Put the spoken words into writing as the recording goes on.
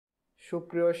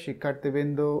সুপ্রিয়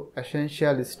শিক্ষার্থীবৃন্দ,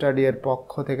 essential study এর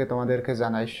পক্ষ থেকে তোমাদেরকে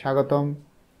জানাই স্বাগতম।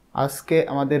 আজকে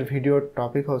আমাদের ভিডিওর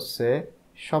টপিক হচ্ছে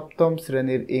সপ্তম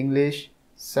শ্রেণীর ইংলিশ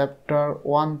চ্যাপ্টার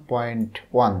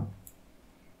 1.1।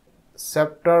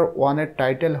 চ্যাপ্টার 1 এর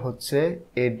টাইটেল হচ্ছে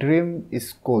এ ড্রিম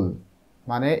স্কুল,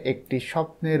 মানে একটি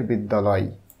স্বপ্নের বিদ্যালয়।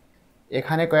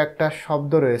 এখানে কয়েকটা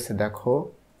শব্দ রয়েছে, দেখো।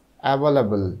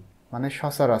 অ্যাভেলেবল মানে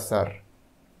সচরাচর,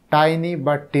 টাইনি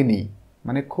বা টিনি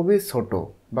মানে খুবই ছোট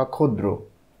বা ক্ষুদ্র,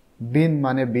 বিন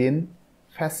মানে বিন,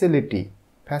 ফ্যাসিলিটি,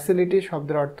 ফ্যাসিলিটি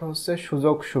শব্দের অর্থ হচ্ছে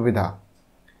সুযোগ সুবিধা।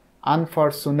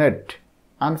 আনফরচুনেট,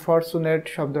 আনফরচুনেট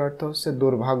শব্দের অর্থ হচ্ছে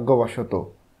দুর্ভাগ্যবশত।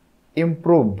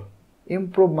 ইমপ্রুভ,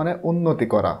 ইমপ্রুভ মানে উন্নতি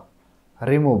করা।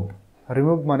 রিমুভ,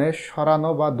 রিমুভ মানে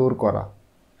সরানো বা দূর করা।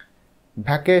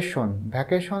 ভ্যাকেশন,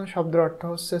 ভ্যাকেশন শব্দের অর্থ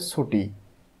হচ্ছে ছুটি।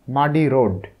 মাডি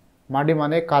রোড, মাডি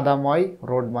মানে কাদাময়,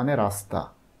 রোড মানে রাস্তা।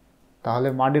 তাহলে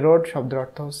মাডি রোড শব্দের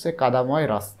অর্থ হচ্ছে কাদাময়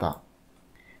রাস্তা।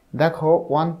 দেখো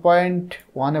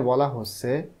 1.1-এ বলা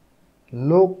হচ্ছে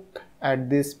look at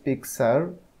this picture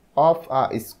of a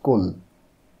school.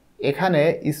 এখানে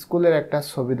স্কুলের একটা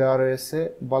ছবি দেওয়া রয়েছে,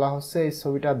 বলা হচ্ছে এই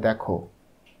ছবিটা দেখো।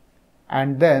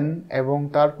 অ্যান্ড দেন, এবং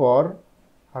তারপর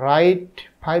right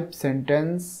 5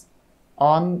 sentence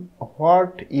on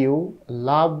what you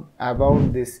love about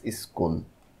this school.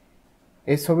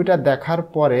 এই ছবিটা দেখার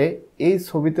পরে এই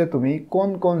ছবিতে তুমি কোন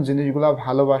কোন জিনিসগুলো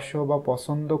ভালোবাসো বা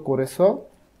পছন্দ করেছো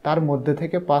তার মধ্যে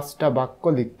থেকে 5টা বাক্য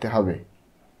লিখতে হবে।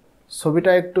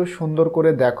 ছবিটা একটু সুন্দর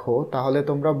করে দেখো, তাহলে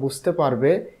তোমরা বুঝতে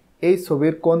পারবে এই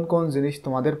ছবির কোন কোন জিনিস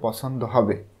তোমাদের পছন্দ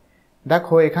হবে।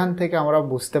 দেখো, এখান থেকে আমরা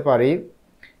বুঝতে পারি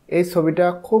এই ছবিটা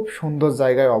খুব সুন্দর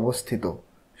জায়গায় অবস্থিত।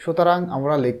 সুতরাং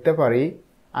আমরা লিখতে পারি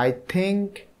I think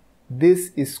this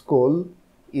school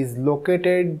is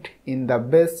located in the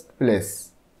best place.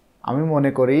 আমি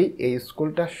মনে করি এই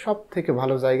স্কুলটা সব থেকে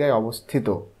ভালো জায়গায় অবস্থিত,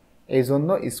 এই জন্য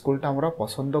স্কুলটা আমরা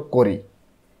পছন্দ করি।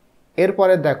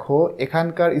 এরপরে দেখো,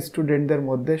 এখানকার স্টুডেন্টদের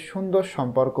মধ্যে সুন্দর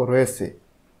সম্পর্ক রয়েছে।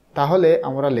 তাহলে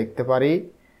আমরা লিখতে পারি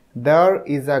there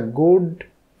is a good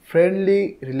friendly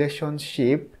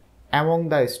relationship among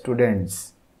the students.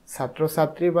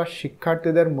 ছাত্রছাত্রী বা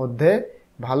শিক্ষার্থীদের মধ্যে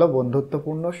ভালো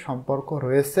বন্ধুত্বপূর্ণ সম্পর্ক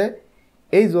রয়েছে,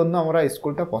 এই জন্য আমরা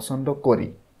স্কুলটা পছন্দ করি।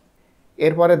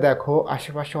 এরপরে দেখো,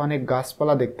 আশেপাশে অনেক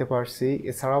গাছপালা দেখতে পারছি,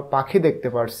 এছাড়াও পাখি দেখতে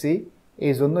পারছি,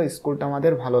 এই জন্য স্কুলটা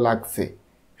আমাদের ভালো লাগছে।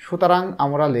 সুতরাং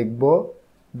আমরা লিখব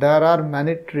দেয়ার আর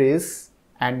many trees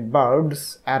and birds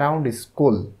around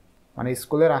school, মানে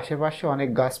স্কুলের আশেপাশে অনেক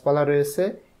গাছপালা রয়েছে,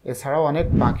 এছাড়াও অনেক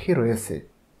পাখি রয়েছে।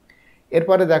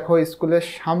 এরপরে দেখো, স্কুলের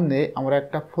সামনে আমরা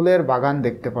একটা ফুলের বাগান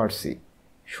দেখতে পারছি।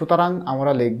 সুতরাং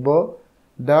আমরা লিখব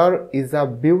there is a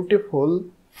beautiful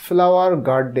flower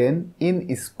garden in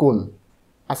school.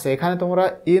 আচ্ছা, এখানে তোমরা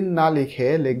ইন না লিখে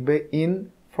লিখবে in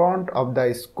front of the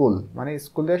school, মানে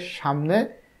স্কুলের সামনে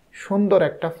সুন্দর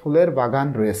একটা ফুলের বাগান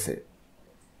রয়েছে।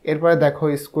 এরপরে দেখো,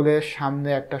 স্কুলের সামনে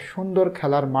একটা সুন্দর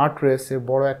খেলার মাঠ রয়েছে,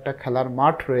 বড় একটা খেলার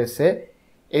মাঠ রয়েছে,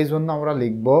 এই জন্য আমরা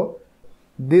লিখব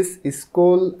this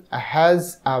school has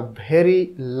a very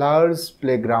large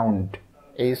playground.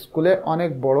 এই স্কুলে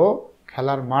অনেক বড়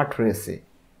খেলার মাঠ রয়েছে।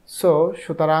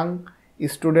 সুতরাং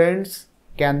students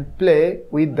can play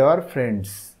with their friends.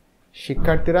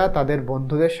 শিক্ষার্থীরা তাদের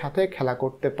বন্ধুদের সাথে খেলা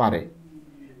করতে পারে।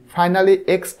 ফাইনালি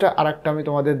এক্সট্রা আরেকটা আমি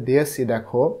তোমাদের দিয়েছি,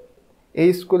 দেখো। এই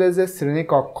স্কুলে যে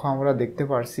শ্রেণীকক্ষ আমরা দেখতে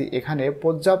পারছি, এখানে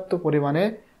পর্যাপ্ত পরিমাণে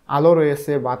আলো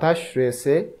রয়েছে, বাতাস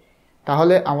রয়েছে।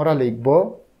 তাহলে আমরা লিখব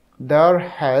there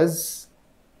has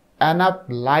enough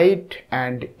light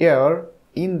and air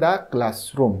in the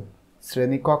classroom.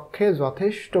 শ্রেণীকক্ষে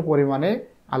যথেষ্ট পরিমাণে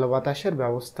আলো বাতাসের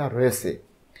ব্যবস্থা রয়েছে।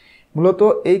 মূলত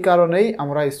এই কারণেই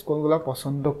আমরা স্কুলগুলো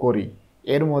পছন্দ করি।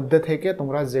 এর মধ্যে থেকে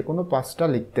তোমরা যে কোনো 5টা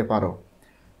লিখতে পারো।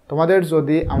 তোমাদের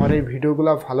যদি আমার এই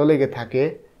ভিডিওগুলো ভালো লেগে থাকে,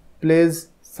 please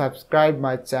subscribe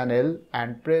my channel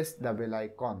and press the bell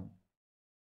icon.